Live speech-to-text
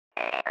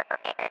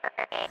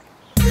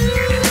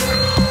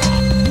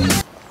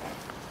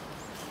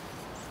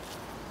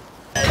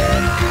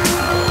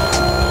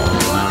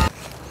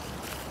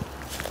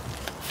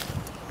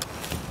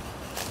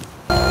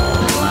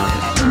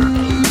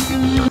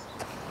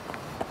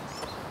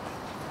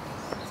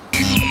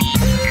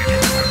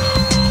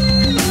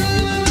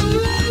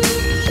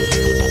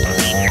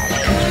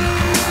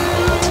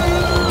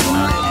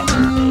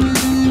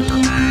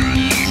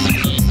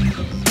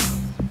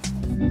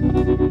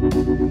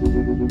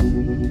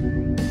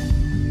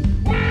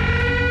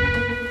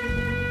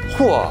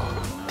Wow,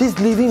 this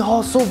living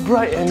hall so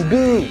bright and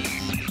big.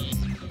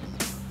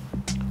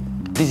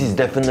 This is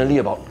definitely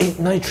about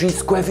 893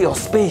 square feet of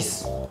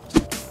space.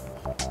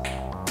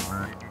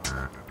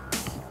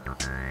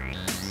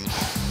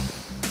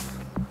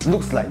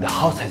 Looks like the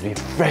house has been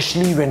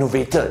freshly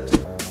renovated.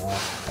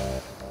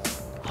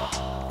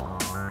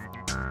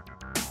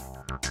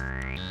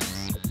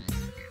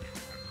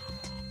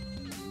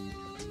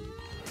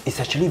 It's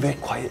actually very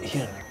quiet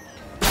here.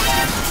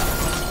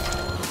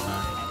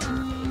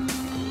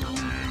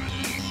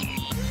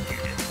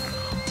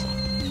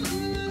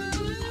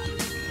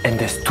 And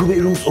there's 2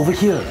 bedrooms over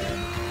here.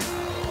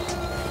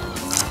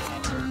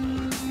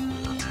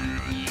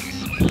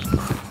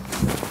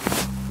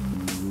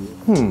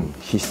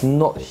 He's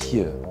not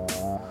here.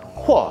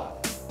 Wow,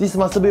 this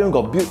master bedroom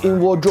got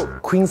built-in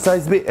wardrobe,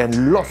 queen-size bed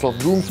and lots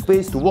of room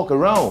space to walk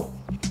around.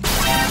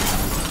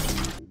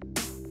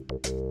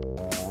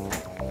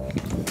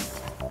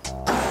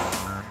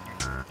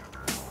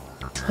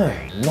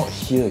 Not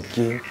here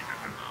again.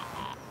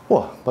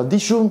 Wow, but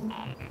this room,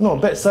 not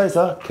a bad size,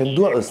 can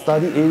do out a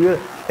study area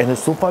and a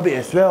sofa bed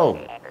as well.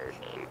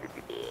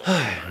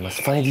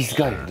 Must find this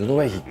guy, don't know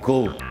where he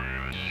go.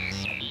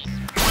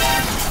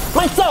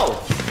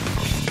 Myself!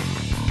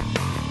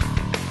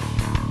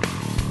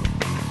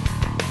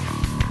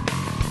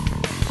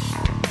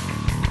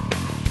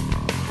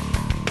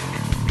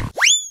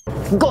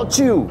 Got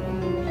you!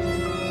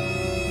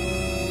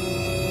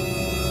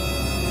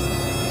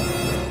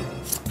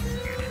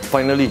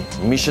 Finally,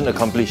 mission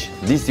accomplished.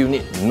 This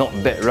unit, not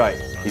bad, right?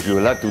 If you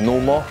would like to know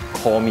more,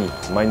 call me.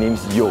 My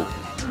name's Yo,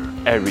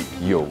 Eric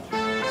Yo.